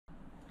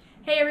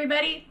Hey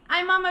everybody,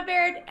 I'm Mama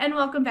Baird and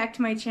welcome back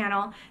to my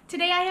channel.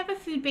 Today I have a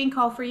food bank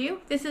haul for you.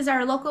 This is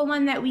our local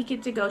one that we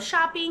get to go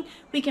shopping.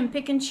 We can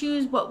pick and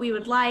choose what we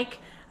would like.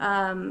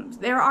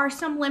 There are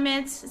some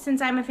limits.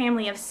 Since I'm a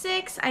family of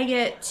 6, I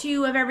get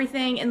 2 of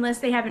everything unless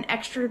they have an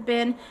extra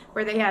bin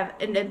where they have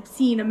an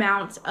obscene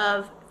amount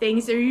of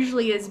things. There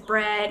usually is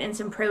bread and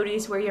some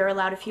produce where you're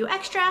allowed a few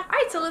extra.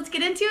 Alright, so let's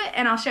get into it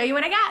and I'll show you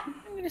what I got.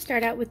 I'm going to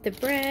start out with the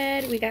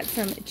bread. We got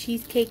some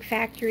Cheesecake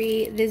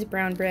Factory. This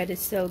brown bread is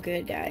so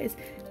good, guys.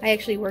 I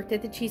actually worked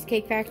at the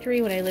Cheesecake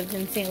Factory when I lived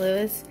in St.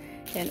 Louis,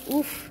 and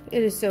oof,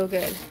 it is so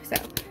good. So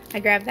I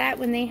grabbed that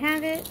when they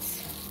have it.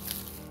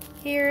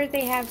 Here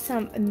they have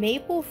some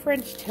maple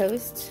French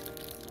toast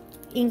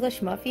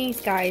English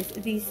muffins. Guys,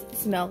 these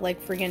smell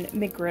like friggin'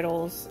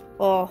 McGriddles.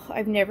 Oh,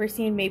 I've never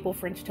seen maple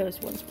French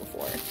toast ones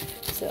before.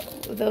 So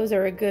those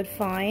are a good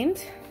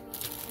find.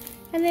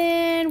 And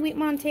then Wheat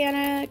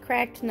Montana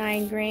cracked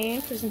 9 grain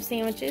for some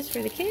sandwiches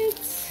for the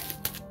kids.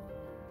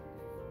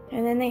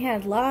 And then they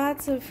had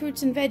lots of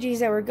fruits and veggies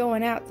that were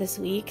going out this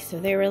week,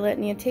 so they were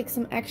letting you take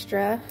some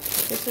extra.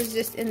 This was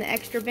just in the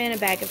extra bin, a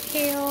bag of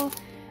kale.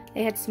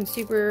 They had some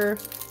super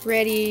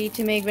ready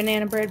to make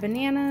banana bread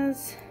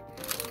bananas.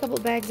 A couple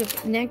bags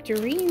of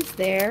nectarines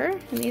there,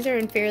 and these are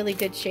in fairly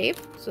good shape,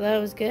 so that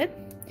was good.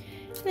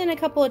 And then a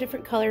couple of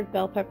different colored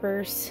bell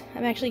peppers.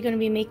 I'm actually going to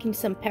be making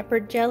some pepper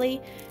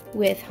jelly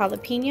with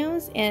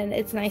jalapenos, and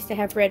it's nice to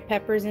have red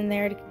peppers in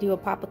there to do a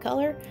pop of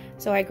color,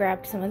 so I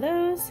grabbed some of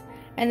those.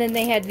 And then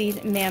they had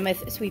these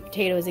mammoth sweet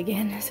potatoes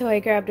again, so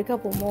I grabbed a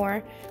couple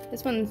more.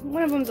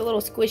 One of them's a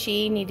little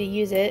squishy, need to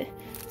use it,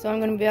 so I'm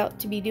going to be about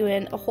to be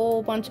doing a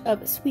whole bunch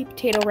of sweet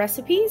potato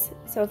recipes.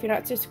 So if you're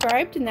not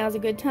subscribed, now's a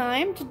good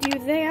time to do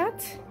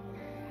that.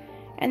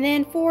 And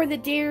then for the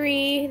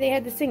dairy, they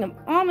had this thing of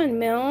almond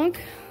milk.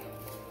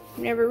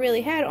 Never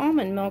really had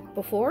almond milk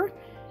before.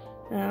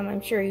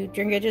 I'm sure you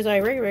drink it just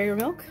like regular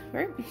milk,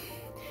 right?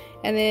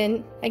 And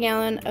then a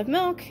gallon of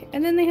milk,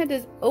 and then they had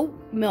this oat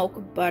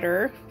milk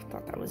butter.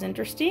 Thought that was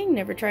interesting.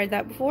 Never tried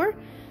that before.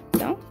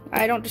 So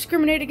I don't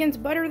discriminate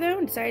against butter though,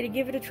 and decided to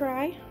give it a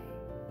try.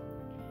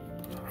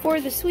 For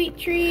the sweet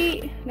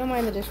treat, don't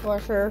mind the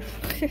dishwasher.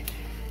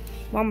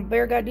 Mama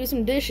Bear gotta do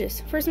some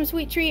dishes. For some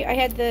sweet treat,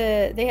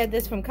 they had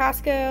this from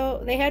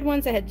Costco. They had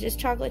ones that had just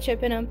chocolate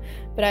chip in them,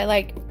 but I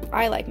like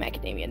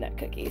macadamia nut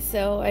cookies,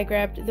 so I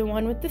grabbed the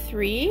one with the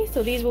 3.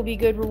 So these will be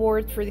good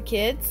rewards for the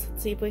kids.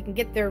 Let's see if we can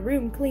get their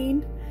room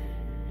clean.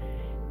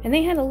 And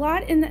they had a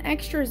lot in the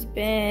extras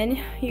bin.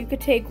 You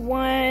could take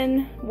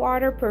 1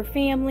 water per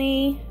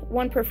family,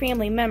 1 per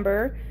family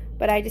member,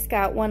 but I just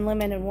got 1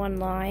 lemon and 1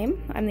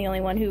 lime. I'm the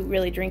only one who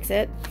really drinks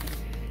it.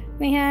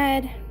 They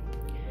had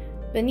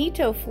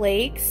bonito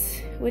flakes,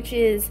 which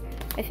is,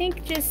 I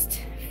think, just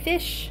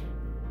fish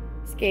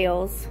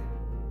scales,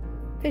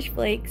 fish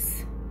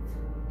flakes,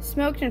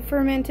 smoked and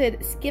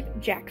fermented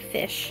skipjack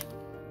fish.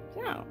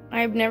 So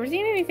I've never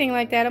seen anything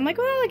like that. I'm like,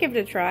 well, I'll give it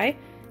a try.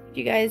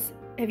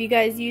 Have you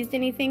guys used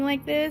anything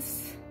like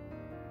this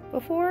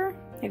before?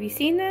 Have you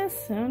seen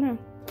this? I don't know.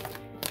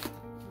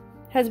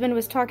 Husband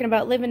was talking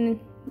about living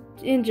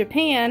in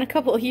Japan a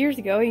couple of years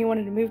ago. He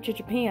wanted to move to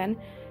Japan.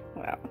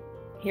 Well,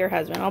 here,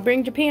 husband, I'll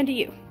bring Japan to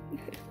you.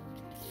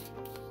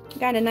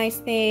 Got a nice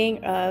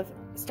thing of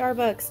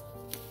Starbucks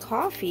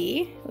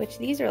coffee, which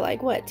these are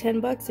like, what, 10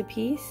 bucks a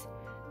piece?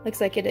 Looks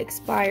like it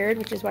expired,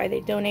 which is why they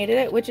donated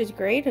it, which is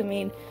great. I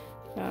mean,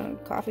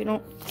 coffee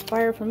don't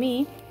expire for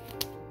me.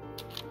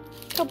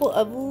 A couple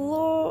of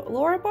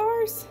Laura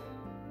bars.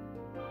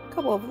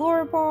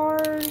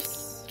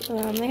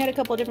 They had a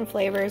couple of different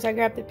flavors. I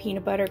grabbed the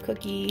peanut butter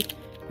cookie.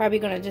 Probably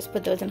gonna just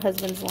put those in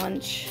husband's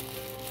lunch.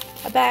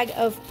 A bag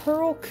of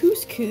pearl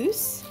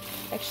couscous.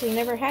 Actually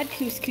never had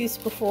couscous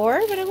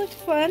before, but it looked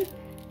fun,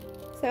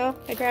 so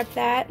I grabbed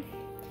that.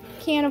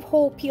 Can of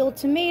whole peeled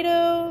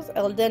tomatoes,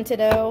 el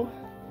dentado,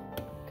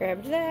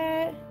 grabbed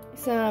that.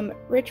 Some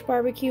rich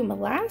barbecue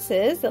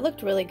molasses that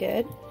looked really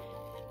good,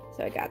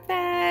 so I got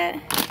that.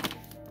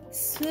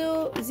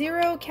 So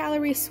 0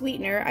 calorie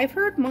sweetener. I've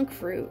heard monk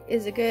fruit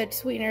is a good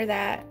sweetener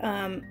that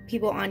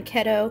people on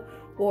keto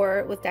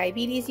or with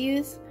diabetes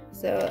use,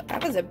 so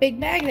that was a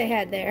big bag they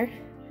had there,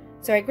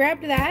 so I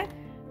grabbed that.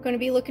 Going to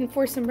be looking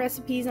for some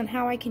recipes on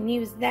how I can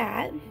use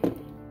that.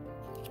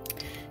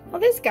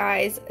 Well, this,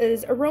 guys,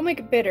 is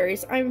aromatic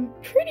bitters. I'm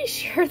pretty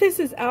sure this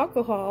is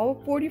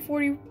alcohol.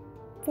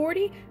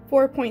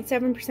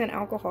 44.7%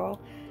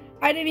 alcohol.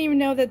 I didn't even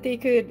know that they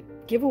could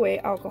give away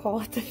alcohol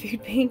at the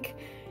food bank.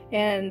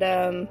 And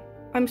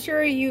I'm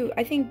sure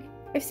I think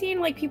I've seen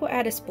like people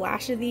add a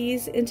splash of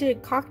these into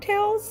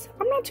cocktails.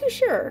 I'm not too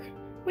sure.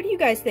 What do you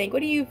guys think?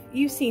 What do you've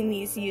seen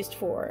these used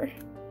for?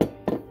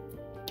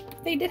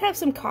 They did have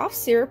some cough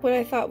syrup, what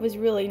I thought was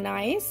really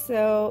nice.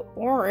 So,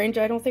 orange,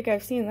 I don't think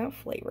I've seen that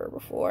flavor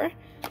before.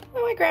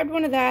 Oh, I grabbed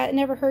one of that. It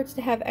never hurts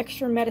to have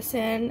extra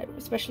medicine,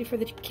 especially for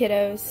the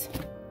kiddos.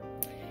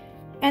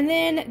 And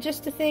then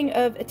just a thing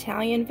of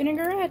Italian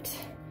vinaigrette.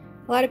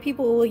 A lot of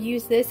people will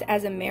use this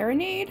as a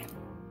marinade.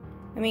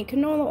 I mean,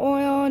 canola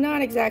oil,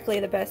 not exactly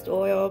the best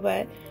oil,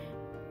 but,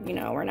 you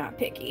know, we're not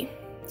picky.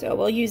 So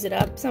we'll use it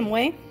up some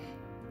way.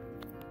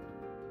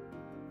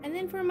 And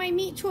then for my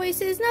meat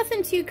choices,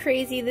 nothing too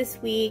crazy this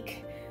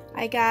week.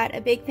 I got a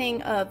big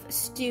thing of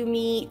stew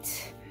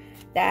meat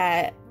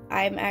that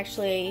I'm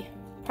actually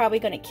probably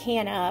going to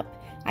can up.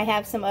 I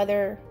have some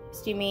other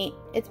stew meat.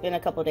 It's been a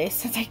couple days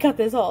since I got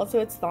this all, so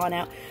it's thawing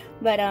out.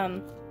 But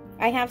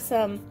I have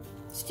some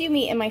stew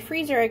meat in my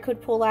freezer I could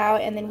pull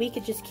out, and then we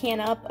could just can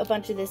up a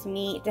bunch of this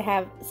meat to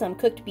have some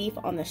cooked beef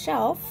on the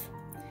shelf.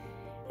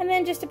 And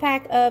then just a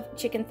pack of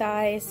chicken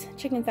thighs.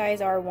 Chicken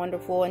thighs are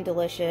wonderful and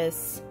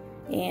delicious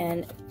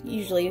and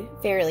usually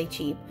fairly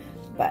cheap,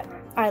 but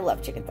I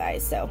love chicken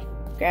thighs, so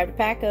grabbed a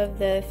pack of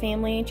the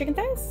family chicken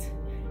thighs.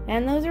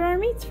 And those are our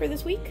meats for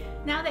this week.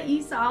 Now that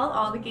you saw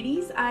all the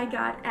goodies I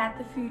got at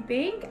the food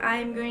bank,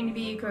 I'm going to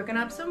be cooking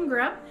up some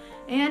grub,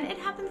 and it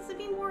happens to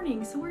be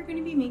morning, so we're going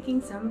to be making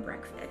some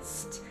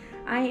breakfast.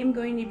 I am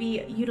going to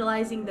be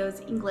utilizing those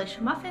English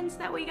muffins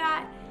that we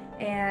got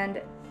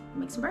and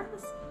make some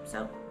breakfast.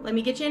 So let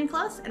me get you in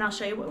close and I'll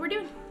show you what we're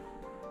doing.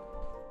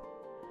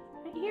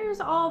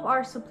 Here's all of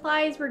our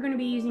supplies we're going to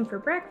be using for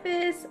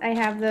breakfast. I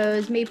have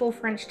those maple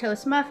French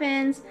toast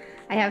muffins.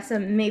 I have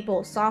some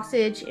maple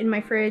sausage in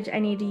my fridge I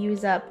need to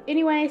use up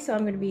anyway, so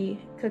I'm going to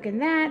be cooking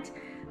that.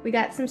 We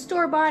got some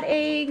store-bought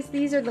eggs.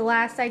 These are the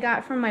last I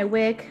got from my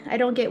WIC. I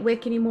don't get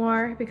WIC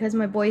anymore because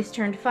my boys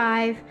turned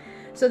 5.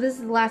 So this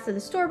is the last of the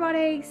store-bought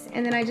eggs,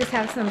 and then I just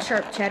have some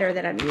sharp cheddar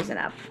that I'm using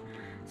up.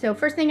 So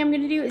first thing I'm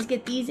going to do is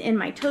get these in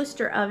my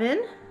toaster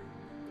oven.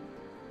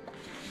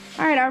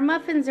 Alright, our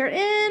muffins are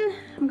in.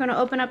 I'm going to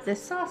open up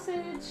this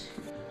sausage.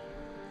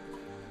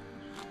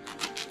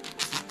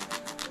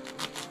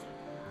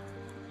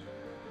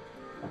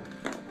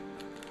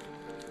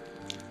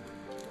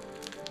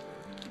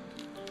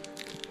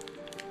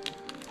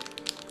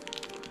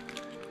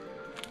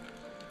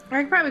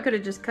 I probably could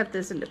have just cut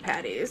this into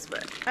patties,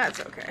 but that's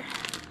okay.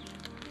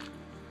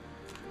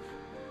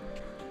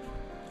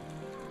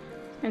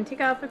 And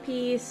take off a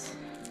piece,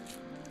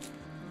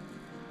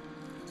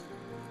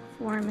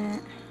 form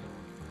it.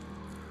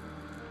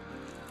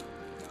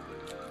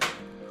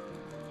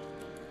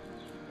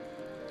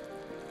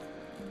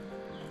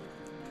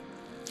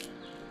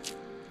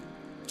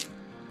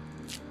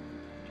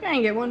 Try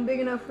and get one big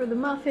enough for the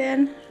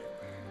muffin.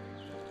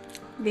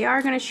 They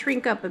are going to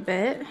shrink up a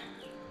bit.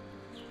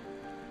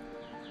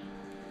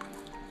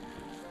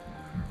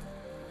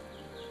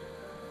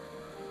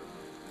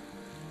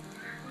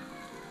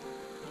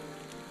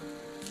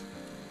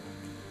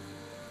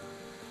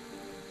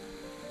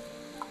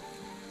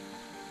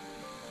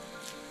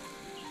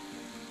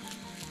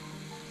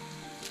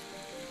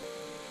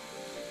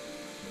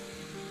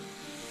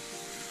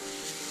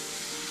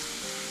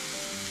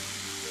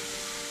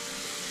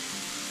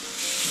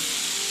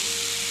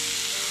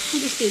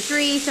 Just do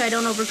 3 so I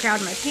don't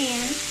overcrowd my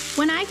pan.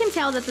 When I can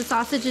tell that the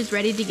sausage is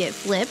ready to get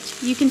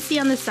flipped, you can see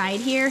on the side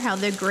here how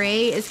the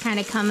gray is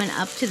kind of coming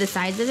up to the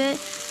sides of it.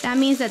 That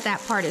means that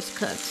that part is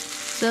cooked.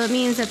 So it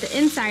means that the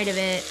inside of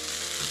it,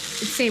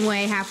 the same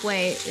way,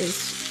 halfway,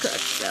 is cooked.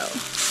 So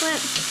flip.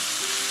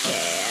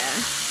 Yeah.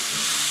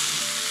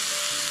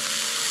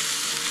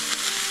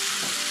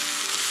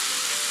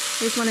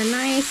 Just want a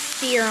nice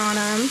sear on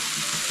them.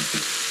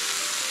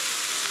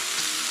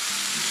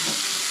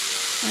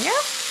 There we go.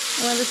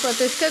 I'm going to just let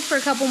this cook for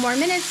a couple more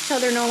minutes till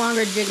they're no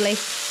longer jiggly.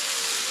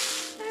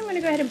 I'm going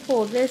to go ahead and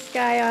pull this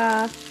guy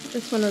off.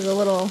 This one is a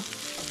little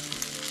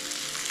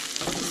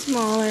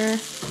smaller.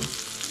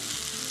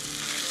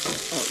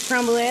 Oh,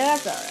 crumbly,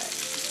 that's alright.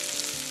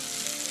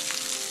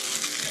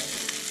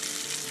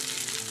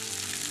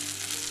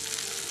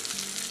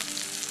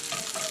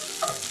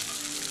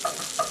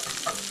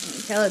 You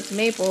can tell it's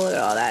maple. Look at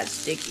all that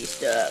sticky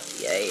stuff.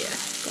 Yeah,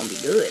 it's going to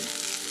be good.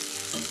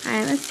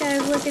 Alright, this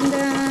guy's looking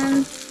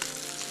done.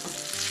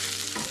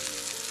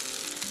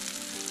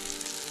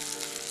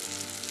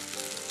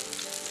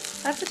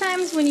 Lots of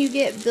times when you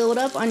get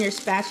buildup on your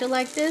spatula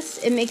like this,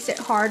 it makes it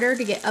harder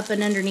to get up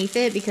and underneath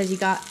it because you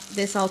got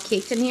this all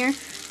caked in here.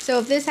 So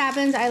if this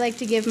happens, I like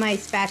to give my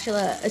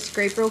spatula a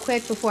scrape real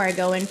quick before I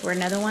go in for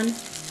another one.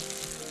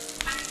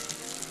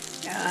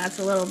 Yeah, that's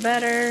a little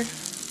better.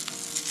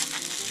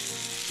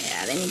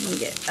 Yeah, then you can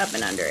get up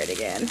and under it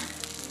again.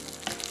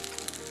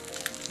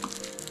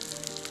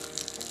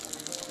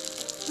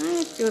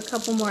 Let's do a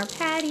couple more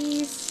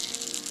patties.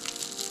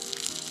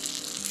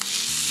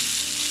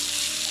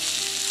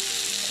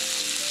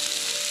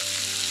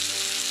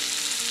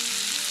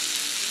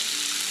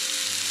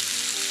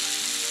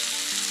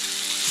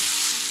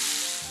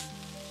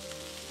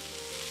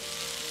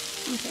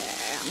 Okay,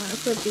 I'm going to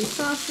put these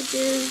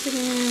sausages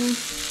in.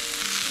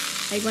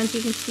 Like once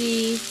you can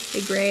see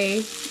the gray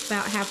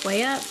about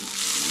halfway up,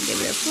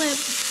 give it a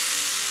flip.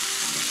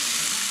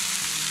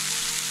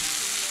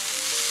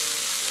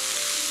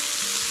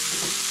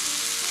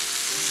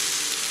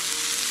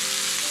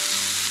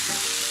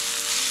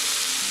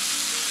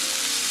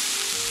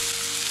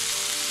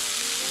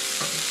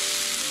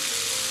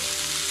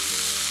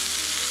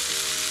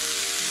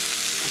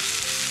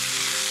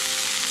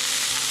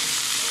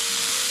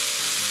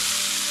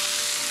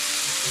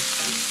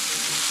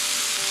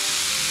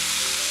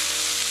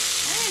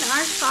 Our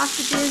our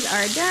sausages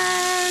are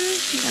done.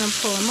 I'm gonna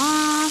pull them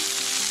off.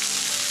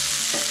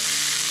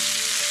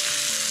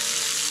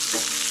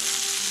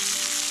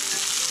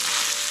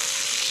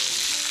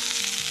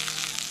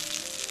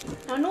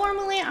 Now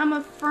normally I'm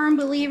a firm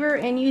believer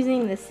in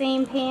using the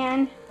same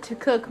pan to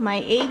cook my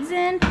eggs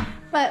in,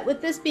 but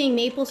with this being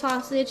maple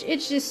sausage,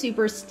 it's just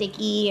super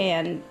sticky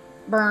and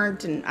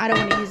burnt, and I don't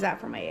want to use that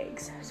for my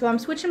eggs. So I'm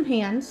switching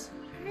pans.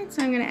 Alright,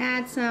 so I'm going to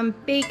add some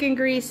bacon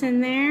grease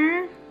in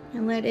there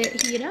and let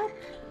it heat up.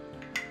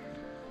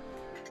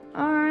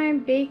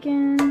 Alright,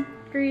 bacon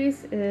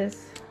grease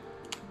is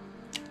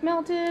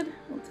melted.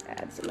 Let's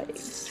add some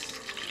eggs.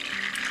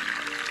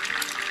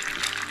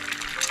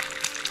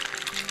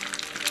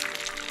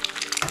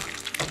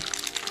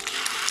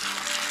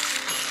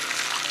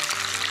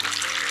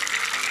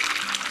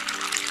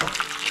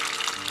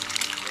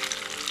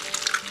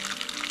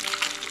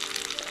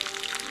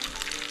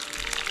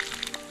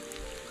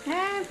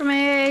 And for my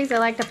eggs, I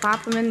like to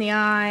pop them in the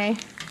eye,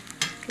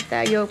 get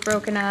that yolk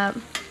broken up.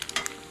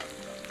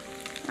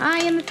 I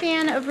am a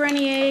fan of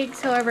runny eggs,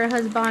 however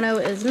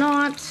husbando is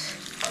not,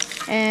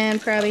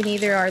 and probably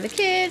neither are the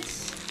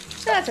kids,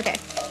 so that's okay.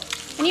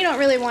 And you don't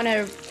really want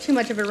too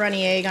much of a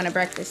runny egg on a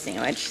breakfast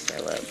sandwich,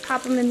 so we'll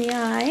pop them in the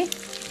eye.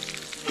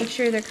 Make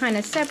sure they're kind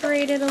of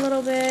separated a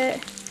little bit.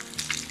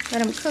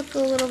 Let them cook a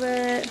little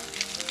bit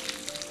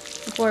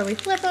before we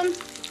flip them.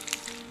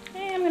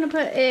 I'm going to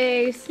put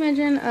a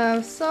smidgen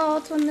of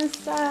salt on this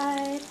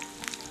side.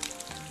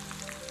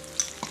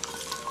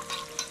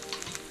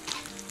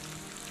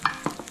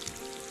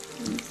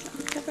 And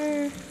some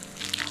pepper.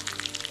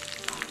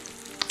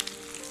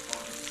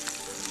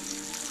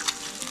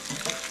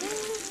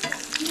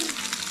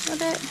 A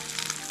little bit.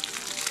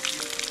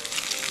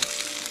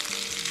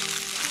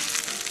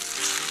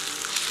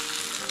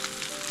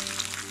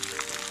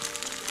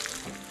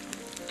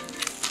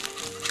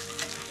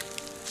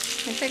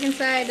 My second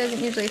side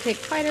doesn't usually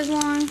take quite as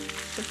long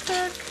to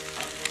cook.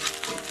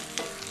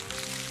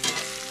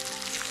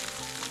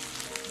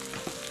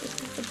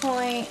 This is the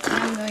point.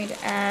 I'm going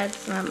to add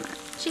some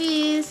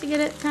cheese to get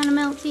it kind of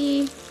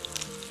melty.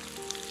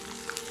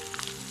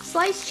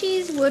 Sliced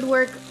cheese would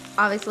work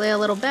obviously a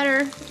little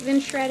better than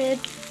shredded,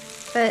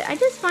 but I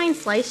just find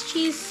sliced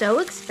cheese so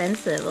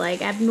expensive,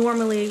 like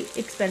abnormally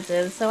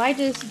expensive, so I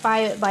just buy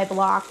it by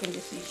block and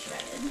just use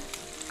shredded.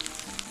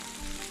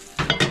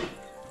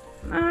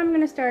 I'm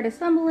going to start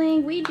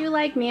assembling. We do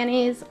like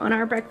mayonnaise on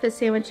our breakfast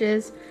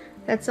sandwiches.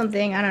 That's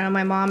something, I don't know,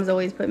 my mom's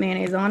always put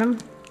mayonnaise on them.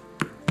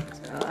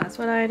 So that's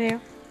what I do.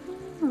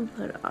 We'll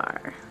put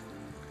our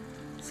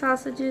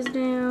sausages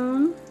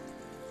down.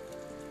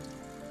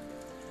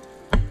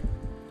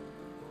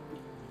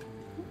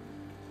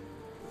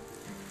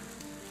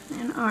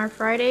 And our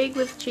fried egg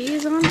with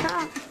cheese on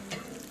top.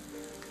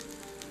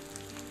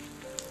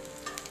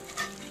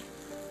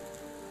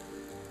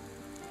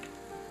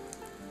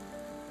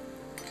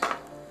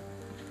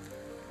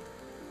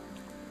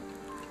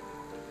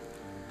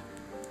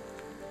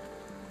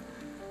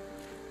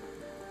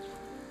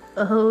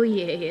 Oh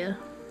yeah.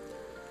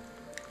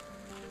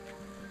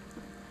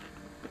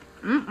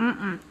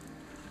 And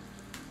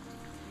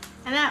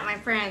that, my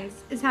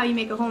friends, is how you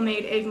make a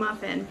homemade egg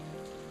muffin.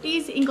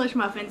 These English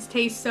muffins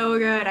taste so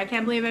good. I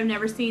can't believe I've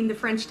never seen the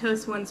French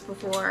toast ones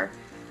before.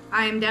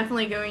 I am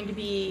definitely going to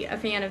be a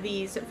fan of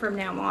these from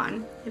now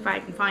on, if I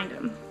can find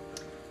them.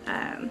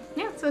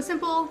 Yeah, so a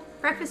simple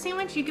breakfast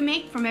sandwich you can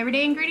make from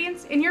everyday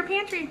ingredients in your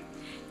pantry.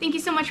 Thank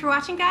you so much for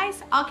watching,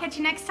 guys. I'll catch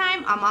you next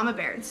time on Mama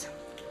Bairds.